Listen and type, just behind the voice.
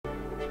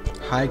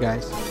Hi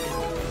guys.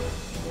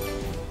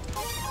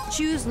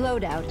 Choose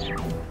loadout.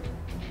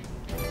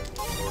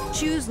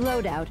 Choose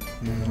loadout.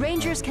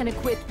 Rangers can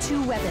equip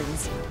 2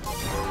 weapons.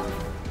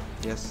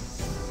 Yes.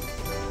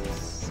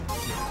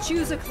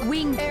 Choose a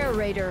winged air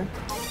raider.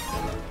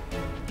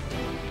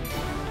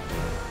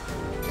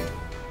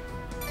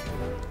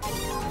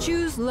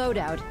 Choose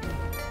loadout.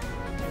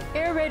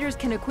 Air raiders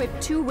can equip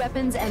 2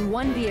 weapons and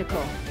 1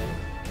 vehicle.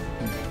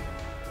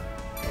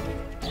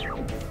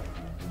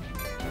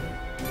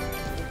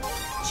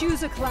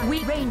 Choose a class.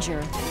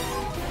 Ranger.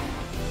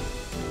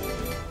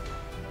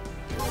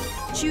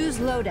 Choose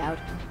loadout.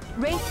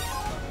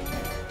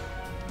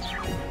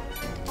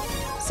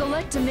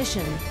 Select a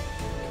mission.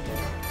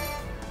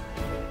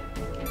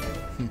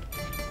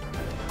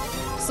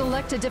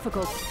 Select a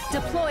difficult.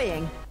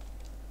 Deploying.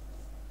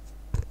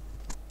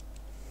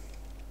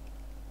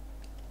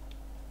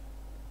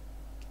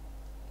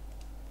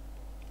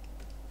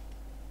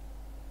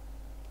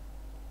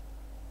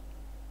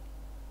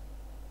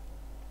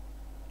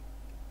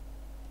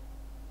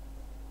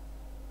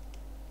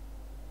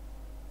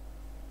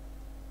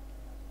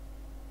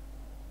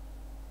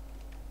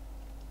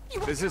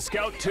 This is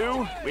Scout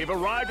 2. We've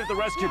arrived at the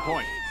rescue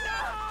point.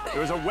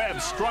 There's a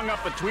web strung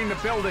up between the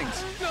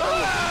buildings. It's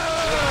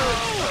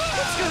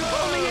gonna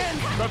pull me in!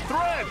 The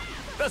thread!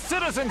 The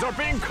citizens are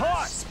being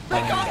caught!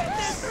 They got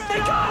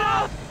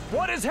him!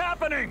 What is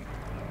happening?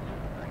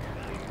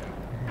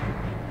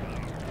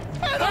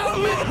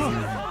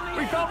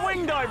 We found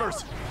wing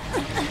divers!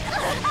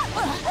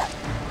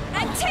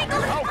 I'm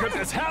tangled! How could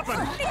this happen?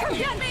 Come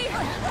get me!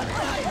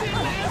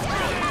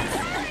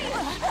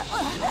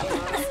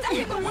 Stuck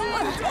in the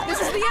web!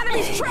 This is the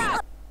enemy's trap!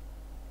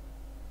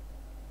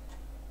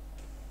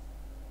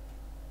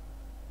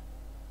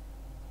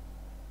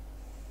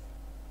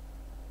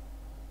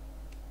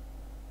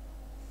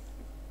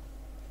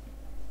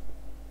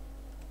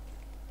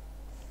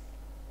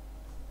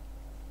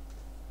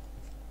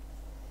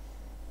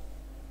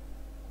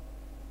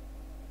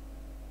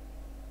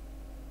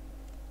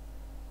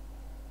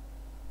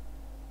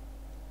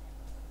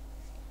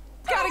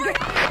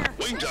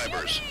 Wing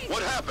divers,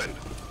 what happened?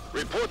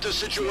 Report the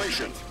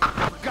situation.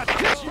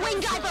 Wing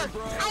diver,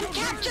 I'm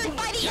captured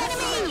by the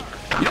enemy!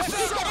 Yes, He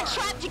set a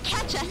trap to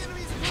catch us.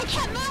 I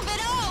can't move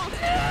at all.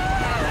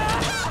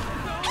 Help!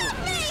 Help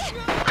me!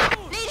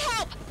 Need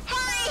help!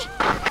 Hurry!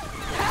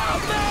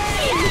 Help me!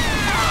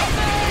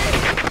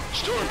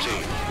 Storm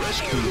team,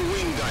 rescue the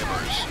wing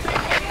divers.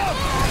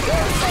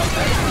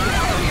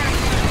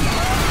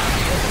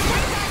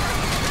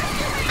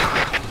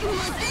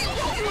 They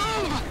won't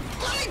move!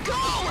 Let me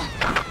go!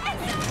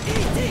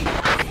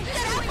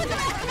 Set up with the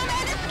maximum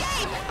and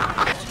escape!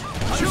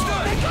 I can't move!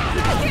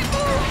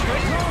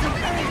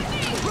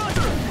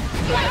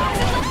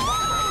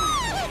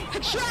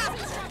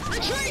 Trapped!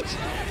 Retreat!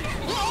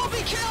 We'll all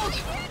be killed!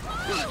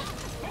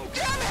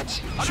 Damn it!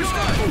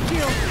 Thank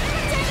you!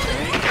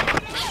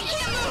 I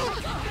can't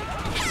move!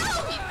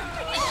 Help!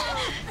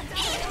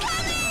 He's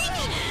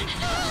coming!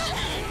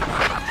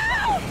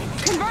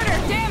 Converter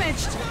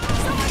damaged!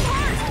 Someone's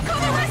hurt! Call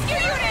the rescue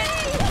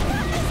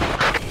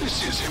unit! This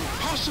is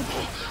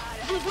impossible.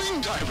 The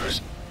wing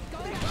divers.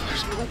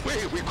 There's no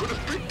way we could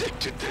have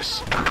predicted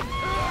this. Don't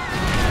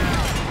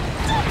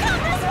come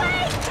this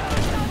way!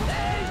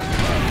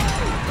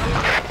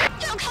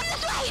 Don't come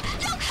this way!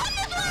 Don't come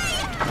this way!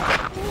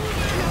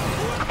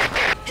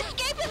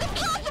 Escape is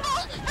impossible!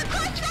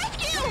 Request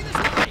rescue!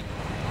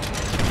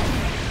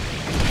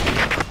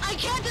 I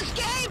can't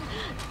escape!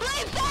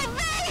 Please save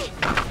me!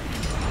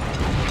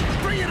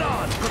 Bring it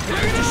on!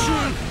 Prepare to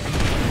shoot!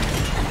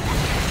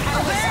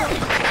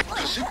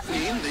 Does it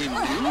mean they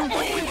knew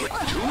what we were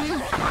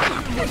doing?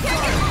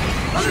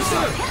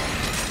 Understood!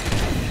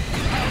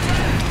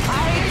 I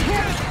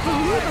can't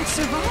believe I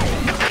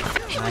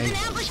survived! It was an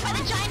ambush by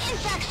the giant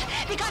insects!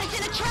 They got us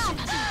in a trap!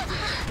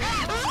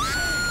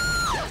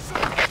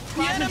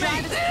 The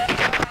enemy!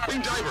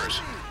 Wing divers,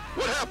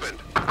 what happened?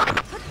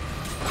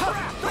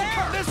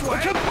 This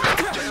way!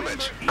 Damn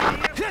it!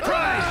 Hit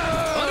right!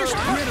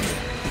 Understood!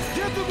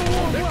 Get them the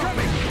wall! They're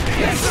coming!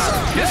 Yes, sir!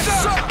 Yes,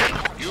 sir!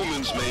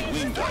 Humans made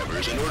wing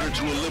divers in order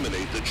to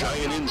eliminate the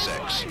giant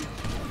insects.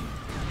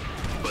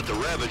 But the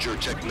Ravager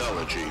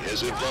technology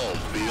has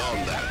evolved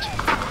beyond that.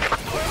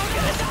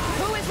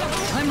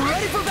 I'm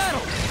ready for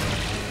battle!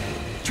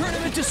 Turn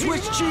him into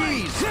Swiss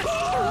cheese! The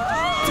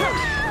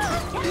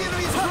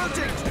enemy's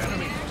approaching!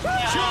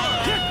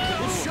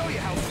 We'll show you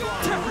how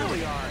strong we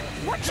really are.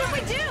 What should we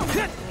do?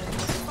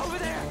 Over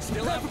there!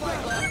 Still have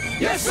fight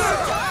left. Yes, sir!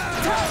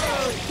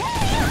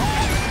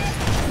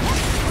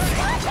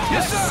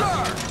 Yes, sir!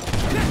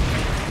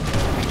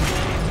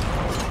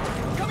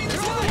 Coming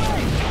this way!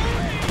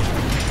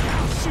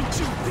 I'll shoot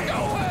you dead! Go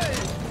away!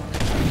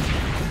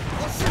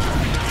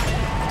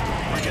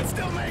 We can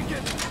still make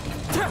it!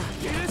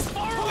 Get as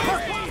far away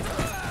as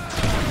possible!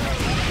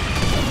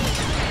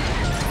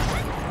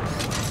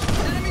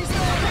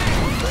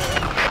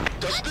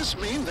 Does this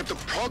mean that the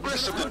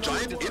progress of the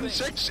giant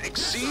insects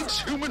exceeds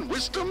human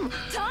wisdom?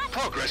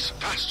 Progress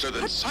faster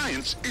than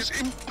science is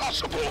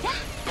impossible.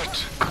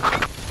 But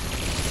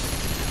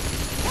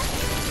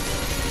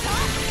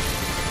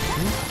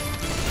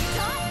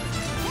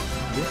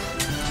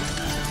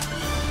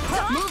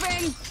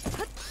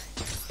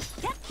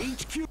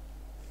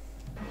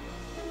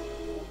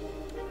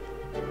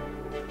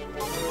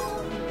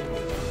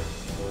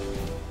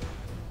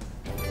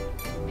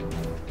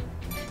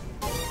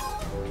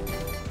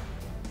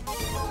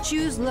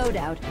Choose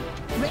loadout.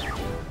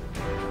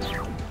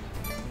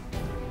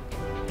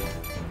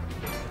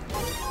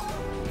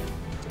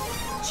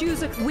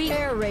 Choose a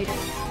Air Raider.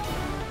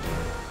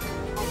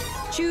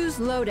 Choose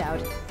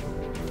loadout.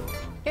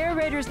 Air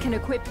Raiders can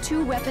equip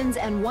 2 weapons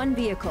and 1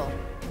 vehicle.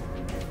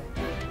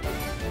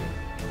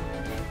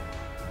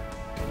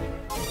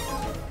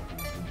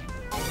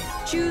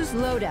 Choose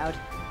loadout.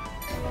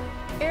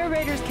 Air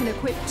Raiders can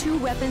equip 2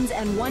 weapons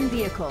and 1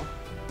 vehicle.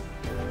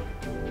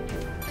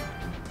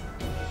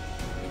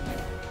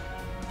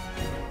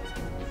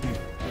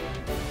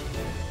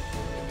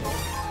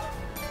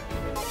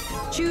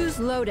 Choose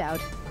loadout.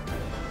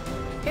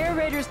 Air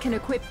Raiders can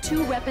equip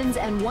 2 weapons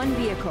and 1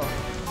 vehicle.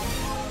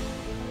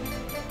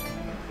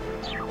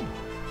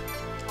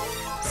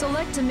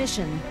 Select a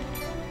mission.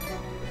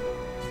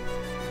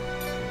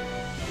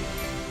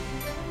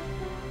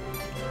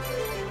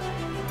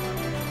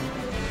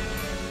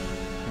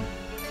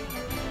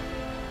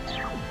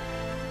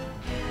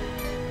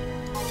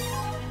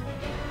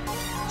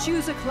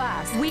 Choose a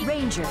class.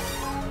 Ranger.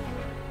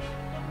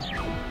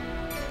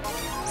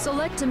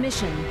 Select a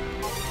mission.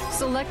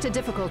 Select a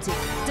difficulty.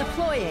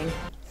 Deploying.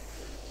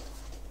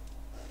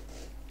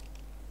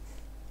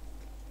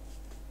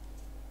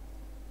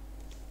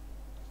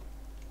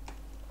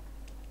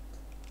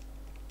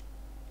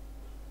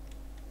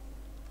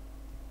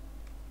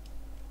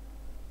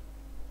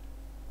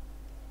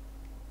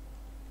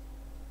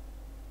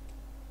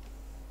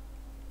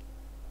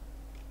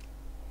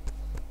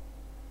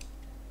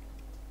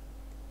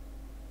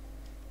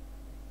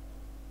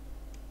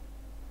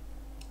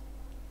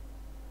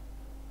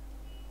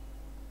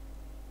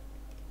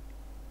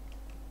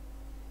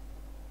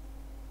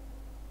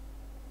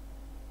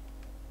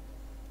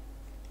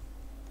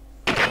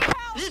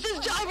 This is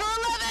Diver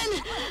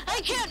 11!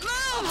 I can't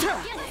move!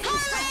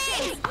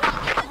 Hurry!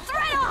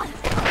 Threat on!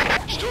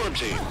 Storm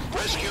Team,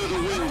 rescue the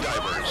wing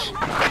divers.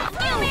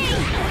 Rescue me!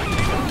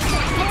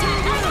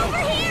 I'm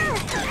over here!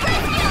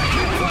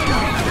 Rescue!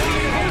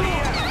 Let me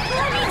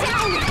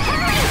down!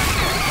 Hurry!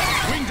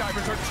 Wing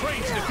divers are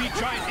trained to defeat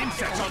giant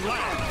insects on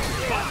land.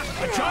 But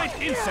a giant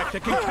insect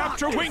that can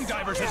capture wing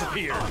divers has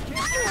appeared.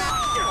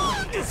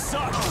 This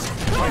sucks.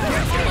 Let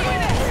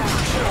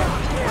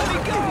me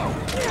go!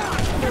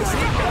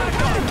 Sneak back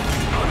up!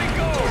 Let me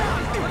go!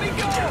 Let me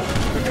go!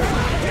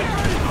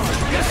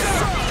 Yes,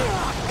 sir!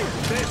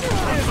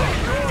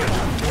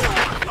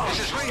 This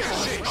is Ranger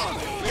 6.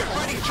 We are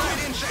fighting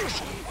giant insects.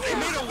 They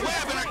made a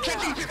web and are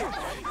catching the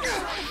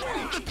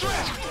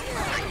threat.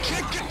 I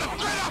can't get the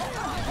threat up.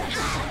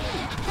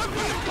 I'm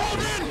being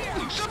pulled in.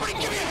 Somebody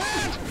give me a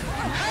hand.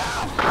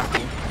 Help!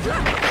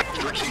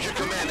 Strategic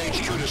Command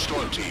HQ to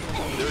Storm Team.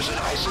 There's an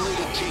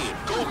isolated team.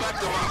 Go back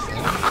them up.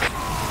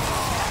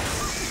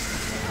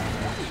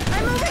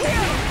 I'm over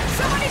here!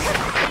 Somebody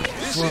come!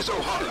 This is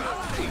O'Hara.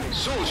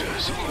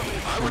 Soldiers,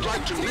 I would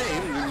like to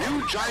name the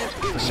new giant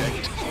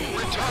insect,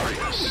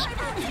 Retarius.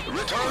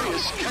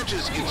 Retarius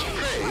catches its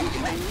prey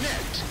in a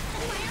net.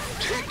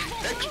 Take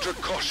extra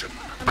caution.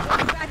 I'm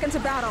going back into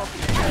battle.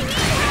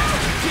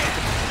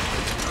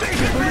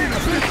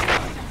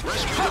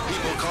 Rescue the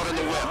people caught in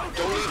the web.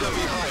 Don't leave them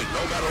behind,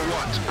 no matter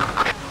what.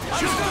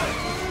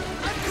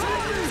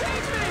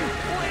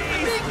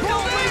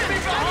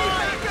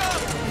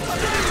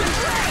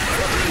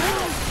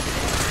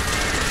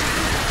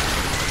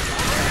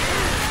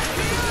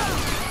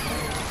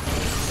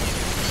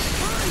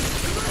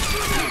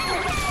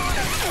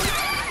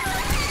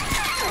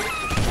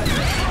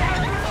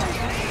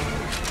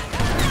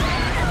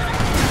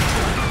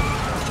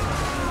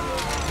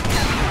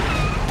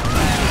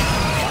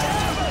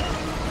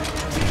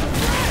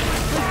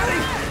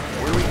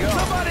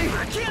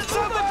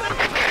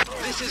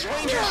 This is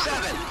Ranger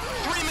 7.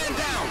 3 men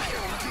down.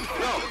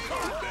 No,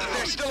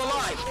 they're still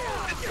alive.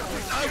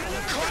 I'm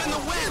caught in the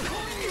web.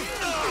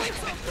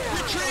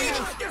 Retreat!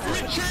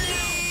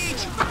 Retreat!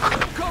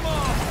 Come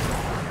on!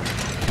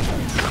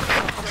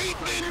 8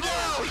 men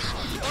down.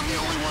 I'm the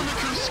only one that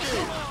can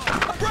escape.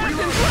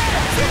 Brandon!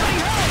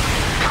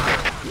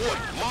 What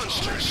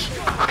monsters?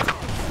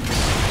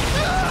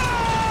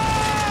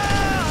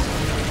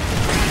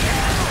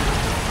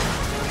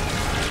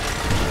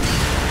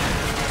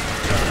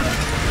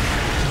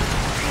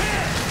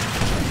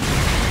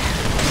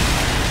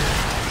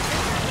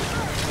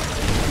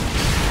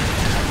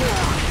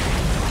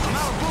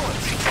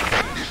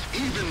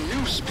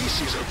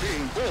 Species are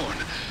being born.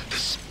 The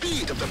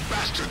speed of the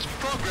bastards'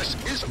 progress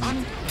is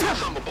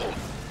unfathomable.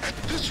 At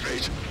this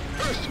rate,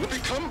 Earth will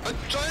become a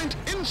giant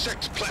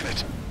insect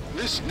planet.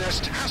 This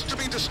nest has to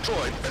be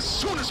destroyed as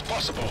soon as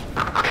possible.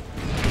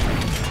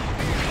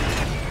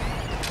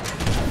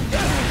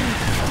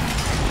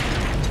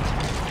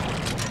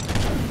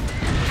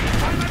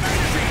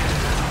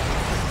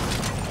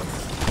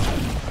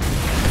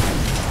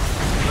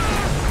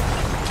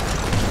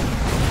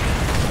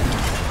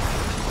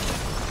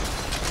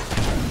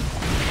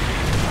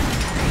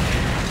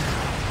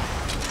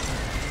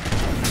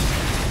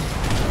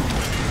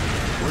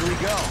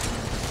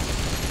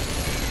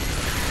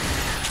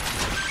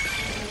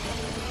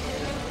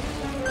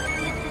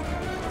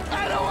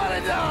 I don't want to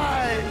gonna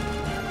die!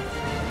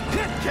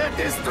 Get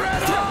this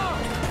thread off!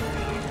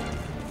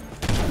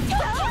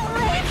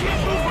 I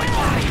can't move my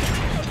body!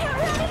 I can't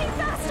run any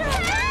faster!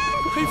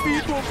 My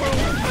feet won't move!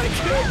 I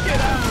can't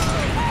get out!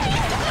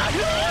 I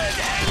don't want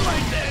to end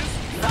like this!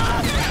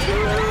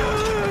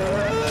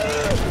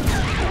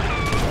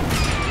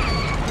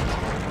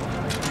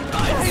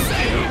 I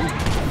say!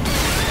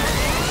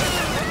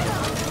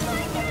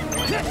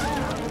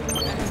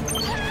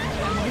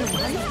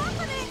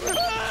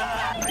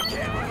 I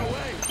can't run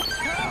away!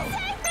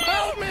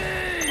 Help me!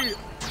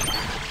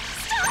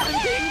 I'm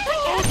being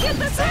pulled! I can't get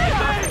this thread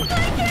off!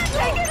 I can't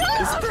take it off!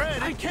 This thread!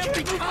 I can't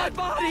move my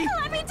body!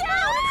 Let me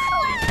down!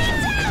 Let me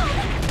down!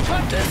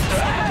 Cut this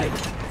thread!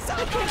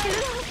 I can't get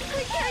it off!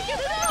 I can't get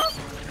it off!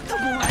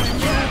 I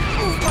can't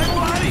move my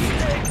body!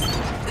 Let me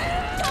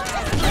down!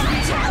 Let me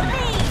down!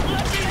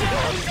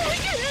 I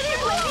can't get it off!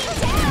 Let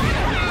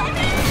me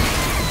down!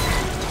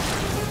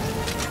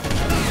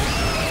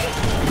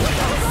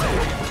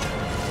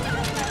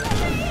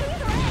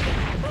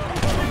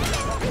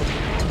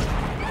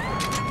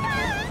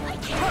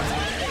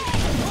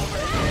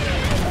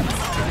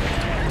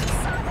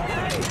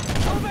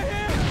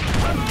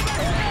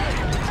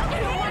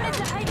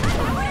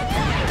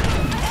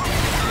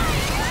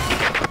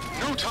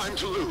 No time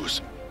to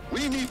lose.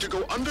 We need to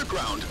go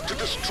underground to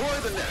destroy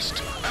the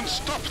nest and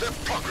stop their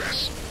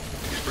progress.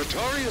 If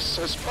Retarius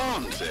has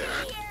spawned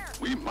there,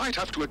 we might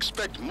have to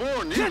expect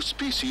more new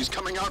species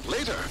coming out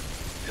later.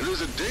 There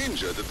is a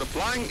danger that the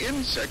flying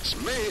insects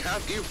may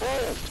have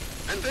evolved,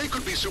 and they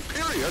could be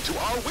superior to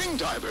our wing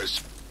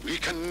divers. We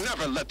can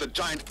never let the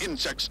giant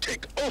insects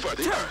take over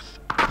the Earth.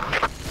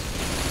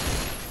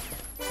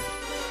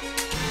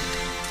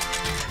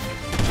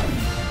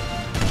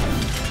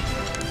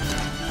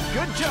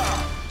 Good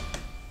job!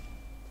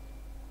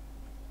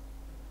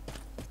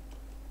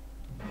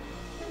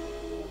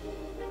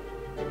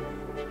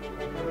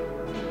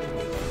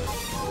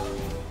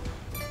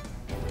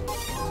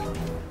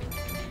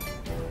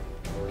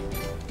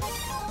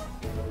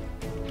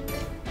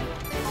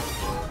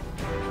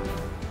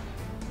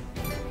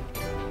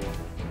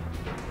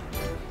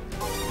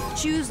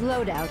 Choose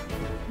loadout.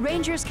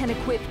 Rangers can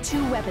equip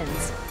 2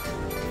 weapons.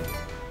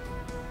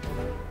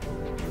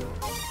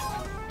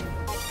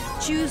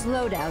 Choose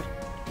loadout.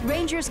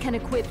 Rangers can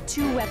equip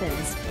 2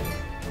 weapons.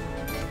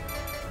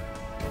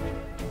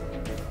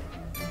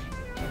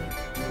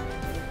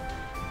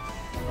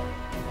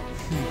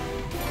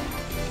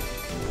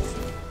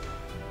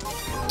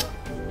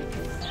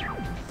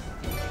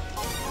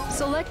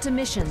 Select a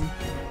mission.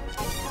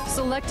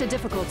 Select a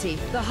difficulty.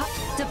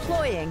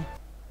 Deploying.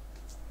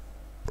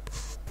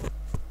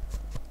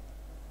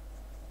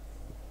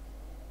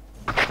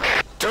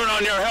 Turn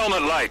on your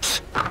helmet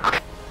lights.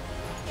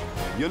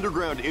 The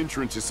underground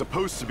entrance is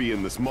supposed to be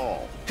in this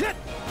mall.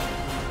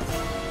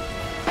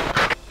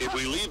 If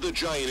we leave the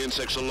giant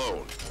insects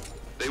alone,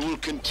 they will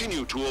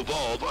continue to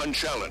evolve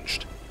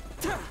unchallenged.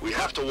 We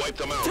have to wipe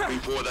them out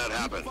before that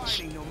happens.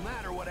 No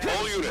matter what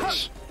All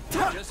units,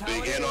 Just how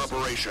it begin is.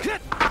 operation.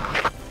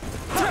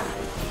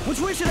 Which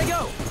way should I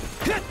go?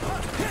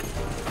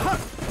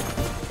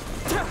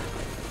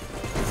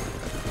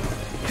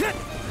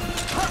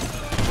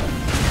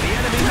 The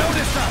enemy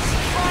noticed us!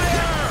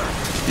 Fire!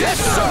 Yes,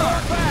 sir!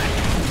 Back!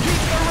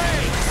 Keep the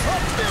range!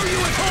 I'll fill you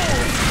with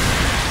holes!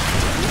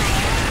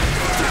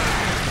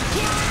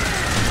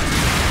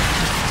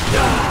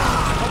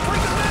 I'll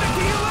bring the medic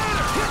to you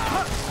later!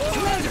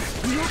 Commander!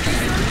 You okay?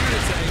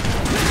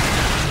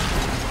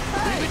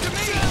 Leave it to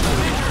me!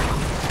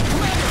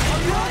 Commander,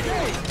 are you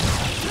okay?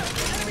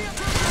 Enemy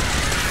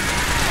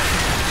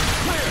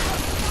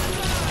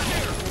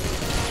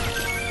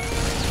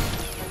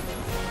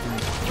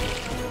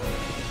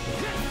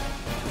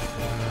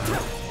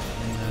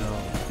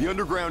The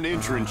underground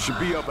entrance should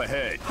be up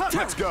ahead.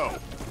 Let's go.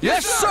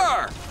 Yes,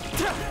 sir!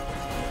 Did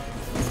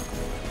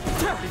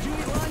you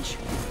eat lunch?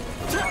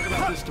 We'll talk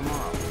about this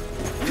tomorrow.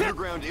 The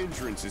underground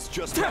entrance is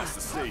just past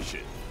the station.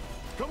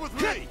 Come with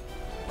me.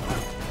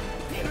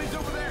 The enemy's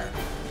over there.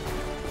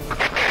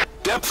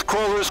 Depth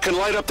crawlers can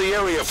light up the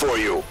area for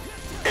you.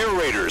 Air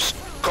raiders,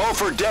 call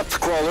for depth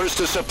crawlers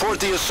to support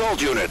the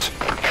assault unit.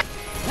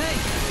 Hey,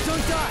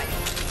 don't die!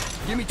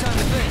 Give me time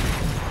to think.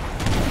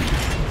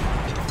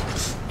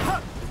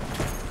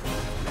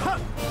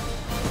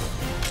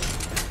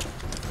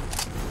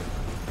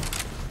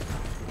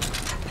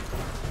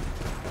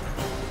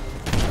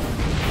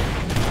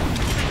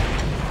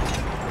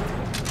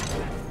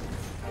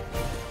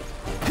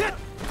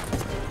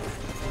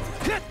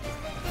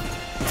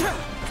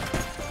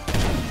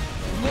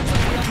 Looks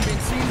like we haven't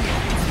been seen yet.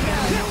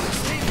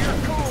 Steve, you're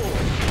cool!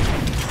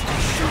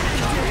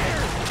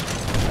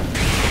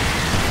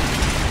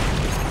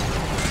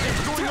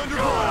 Going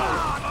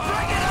underground.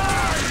 Bring it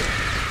on!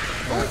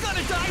 Are we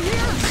gonna die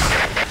here?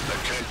 I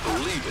can't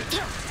believe it.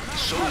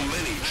 So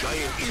many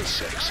giant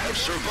insects have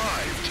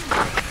survived.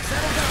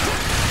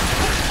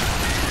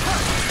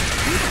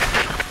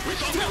 We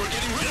thought we were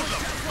getting rid of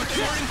them, but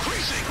they are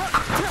increasing.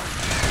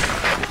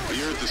 The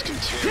Earth is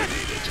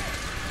contaminated.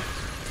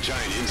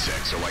 Giant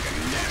insects are like a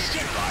nasty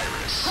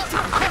virus. I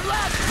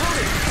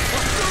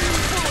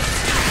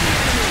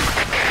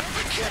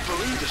can't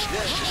believe this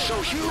nest is so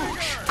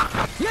huge.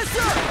 Yes,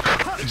 sir!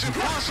 It's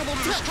impossible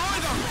to destroy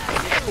them.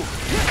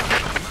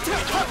 We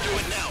don't do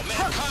it now.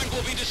 Mankind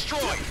will be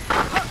destroyed.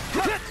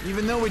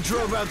 Even though we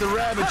drove out the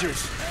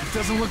Ravagers, it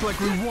doesn't look like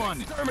we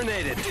won.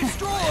 Terminated!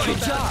 Destroyed!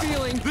 Good job!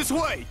 Feeling. This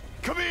way!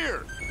 Come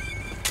here!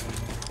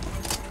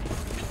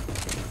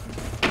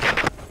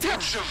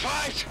 It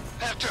survived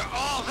after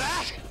all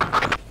that?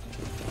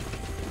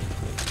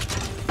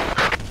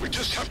 We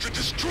just have to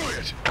destroy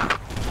it.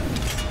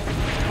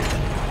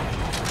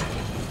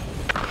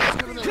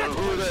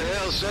 Who the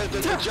hell said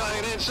that the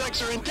giant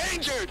insects are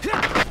endangered?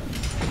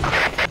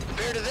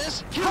 Compared to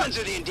this, humans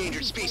are the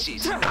endangered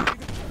species.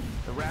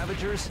 The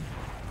Ravagers?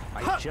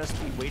 I'd just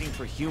be waiting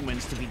for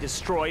humans to be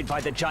destroyed by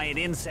the giant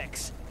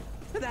insects.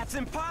 That's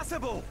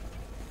impossible!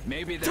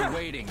 Maybe they're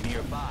waiting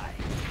nearby.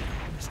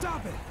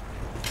 Stop it!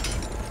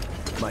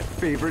 My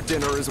favorite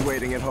dinner is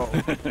waiting at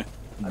home.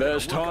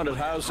 Best haunted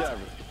house ever.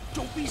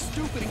 Don't be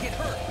stupid and get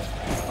hurt!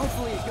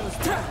 Hopefully it goes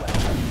that way.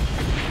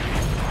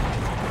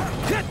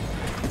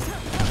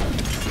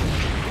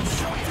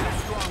 Show you how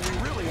strong we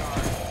really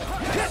are.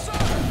 Yes, sir!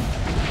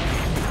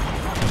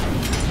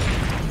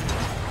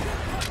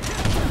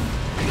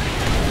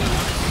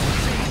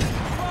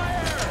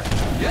 Fire!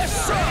 Yes,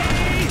 sir!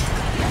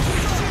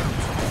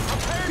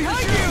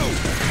 Behind you!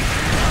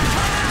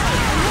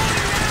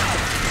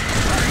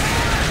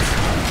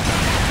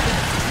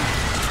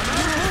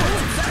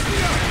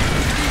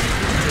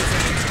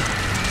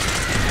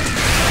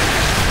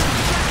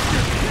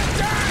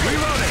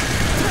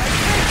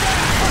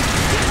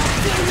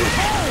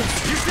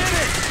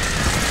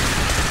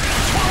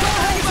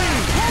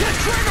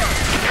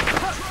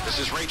 This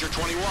is Ranger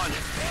 21.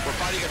 We're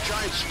fighting a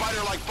giant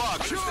spider-like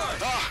bug. Sure.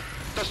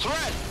 The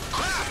threat!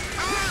 Crap!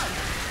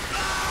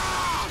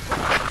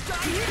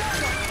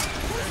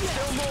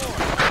 Still more!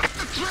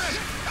 The threat!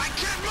 I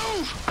can't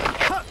move!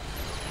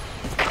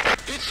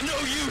 It's no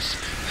use!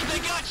 They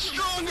got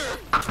stronger!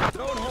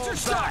 Don't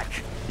hold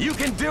back! You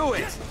can do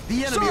it!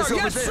 The enemy is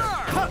over there!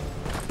 Sir!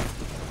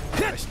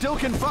 I still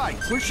can fight!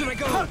 Where should I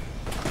go?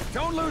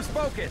 Don't lose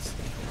focus!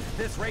 At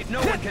this rate,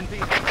 no one can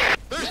beat me.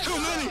 There's too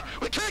many!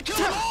 We can't kill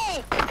them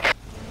all!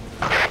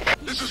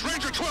 This is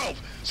Ranger 12!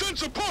 Send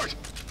support!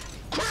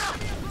 Crap!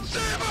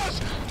 Save us!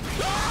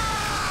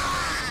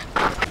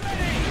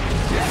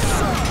 Yes,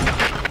 sir!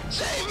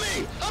 Save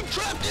me! I'm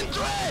trapped in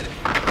thread!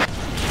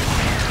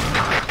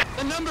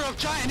 The number of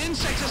giant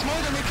insects is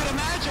more than we could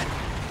imagine!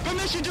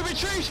 Permission to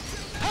retreat!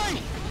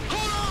 Hey!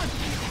 Hold on!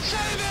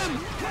 Save him!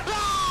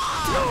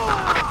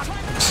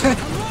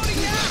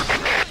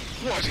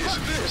 What is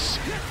this?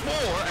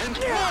 More and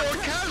more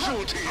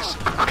casualties!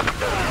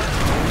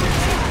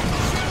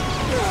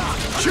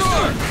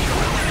 Sure!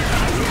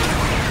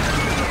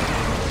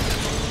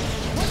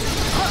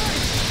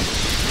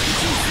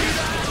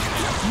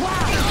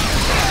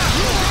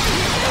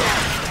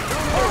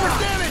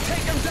 Damn it!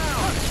 Take him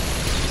down!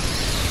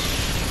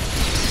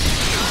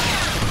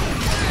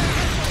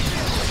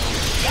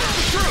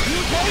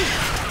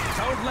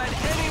 Don't let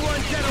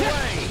anyone get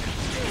away!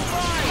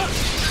 Fight!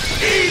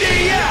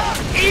 EDF!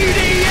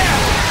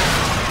 EDF!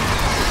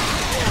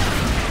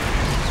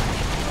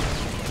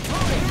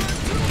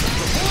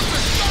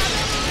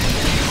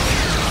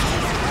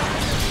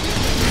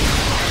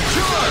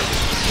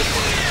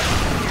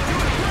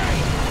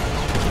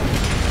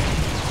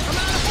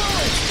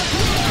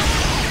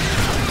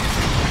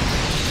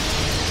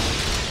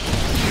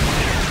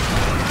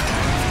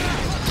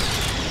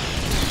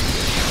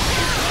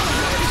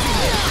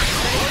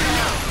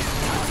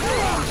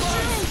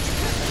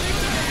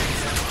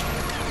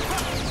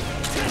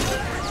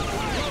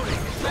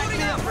 Back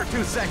me up for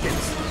 2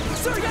 seconds.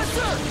 Sir, yes,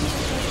 sir!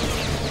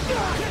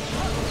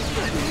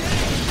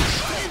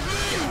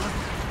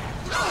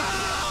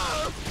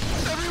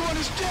 Everyone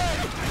is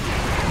dead!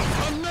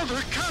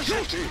 Another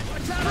casualty!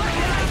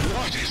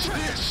 What is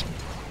this?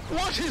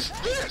 What is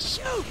this?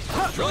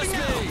 Trust me!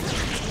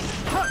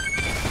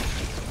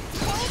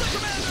 Follow the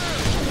commander!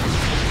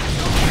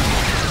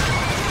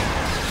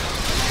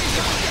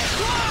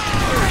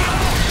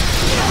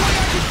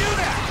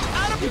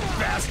 You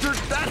bastard!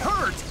 That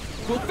hurt!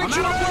 We'll fix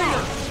you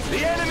later!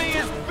 The enemy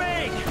is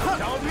big!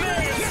 Don't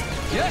miss!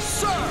 Yes,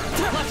 sir!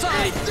 Left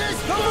side! Go to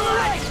the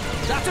right!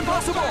 That's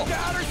impossible! Go back to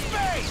outer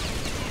space!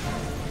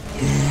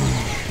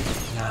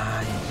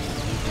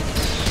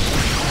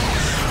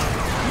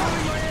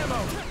 Moving my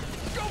ammo!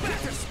 Go back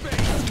to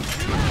space!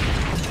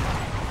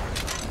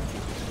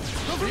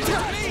 Over to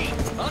me!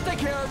 I'll take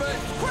care of it!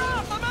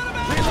 Crap! I'm out of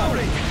ammo!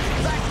 Reloading!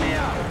 Back me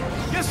up!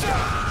 Yes, sir!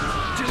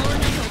 Did you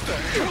learn what the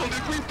hell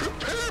did we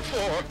prepare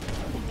for?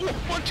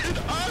 What did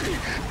I?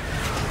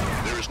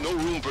 There is no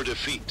room for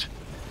defeat.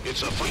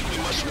 It's a fight we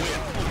must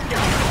win.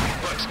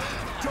 But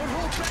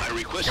I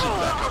requested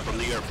backup from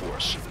the Air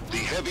Force. The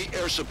heavy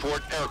air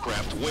support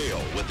aircraft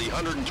Whale with the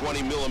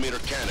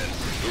 120mm cannon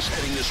is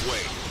heading this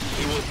way.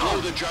 It will blow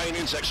the giant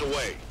insects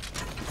away.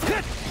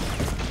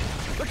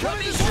 They're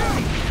coming to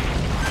shoot!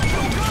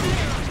 Don't come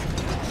here!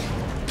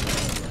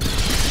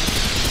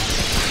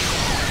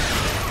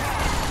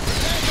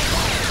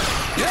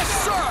 Yes,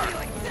 sir!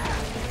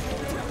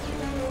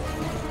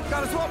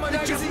 Gotta swap my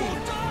magazine!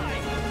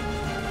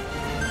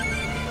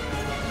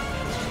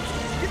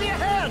 Give me a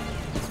hand!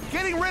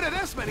 Getting rid of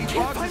this many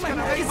bugs is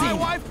gonna make my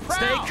wife proud!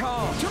 Stay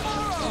calm.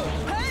 Tomorrow!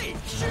 Hey!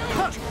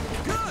 Shoot!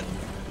 Good!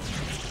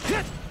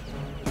 Hit!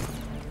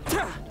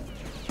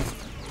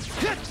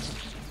 Hit!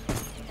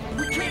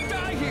 We can't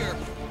die here!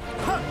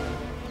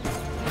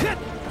 Hit!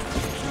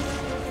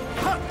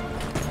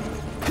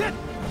 Hit!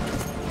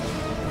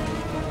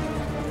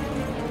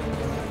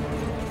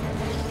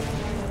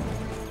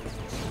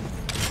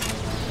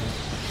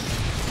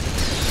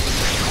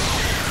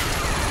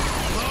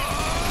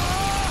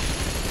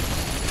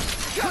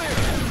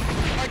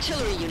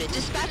 Artillery unit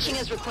dispatching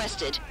as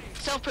requested.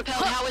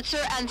 Self-propelled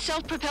howitzer and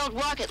self-propelled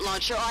rocket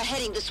launcher are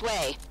heading this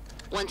way.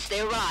 Once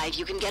they arrive,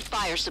 you can get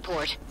fire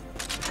support.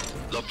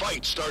 The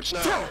fight starts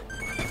now.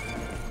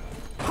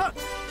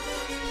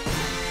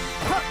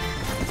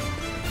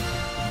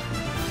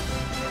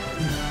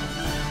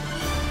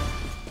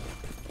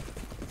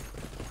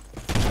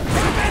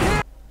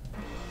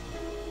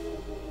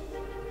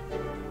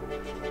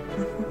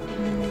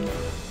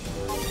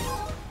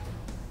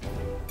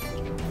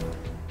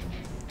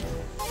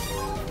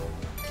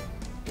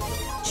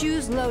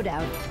 Choose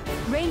loadout.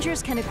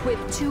 Rangers can equip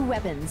 2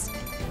 weapons.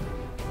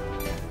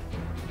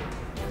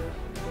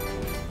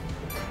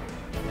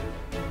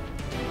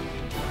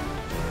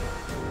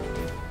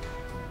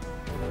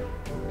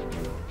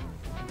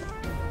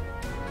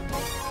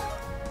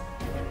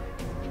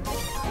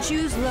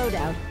 Choose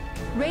loadout.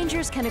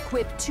 Rangers can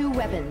equip 2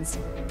 weapons.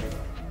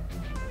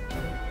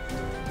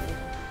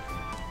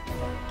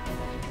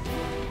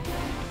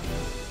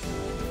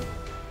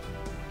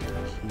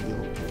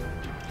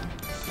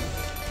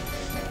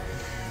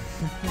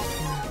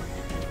 Heal.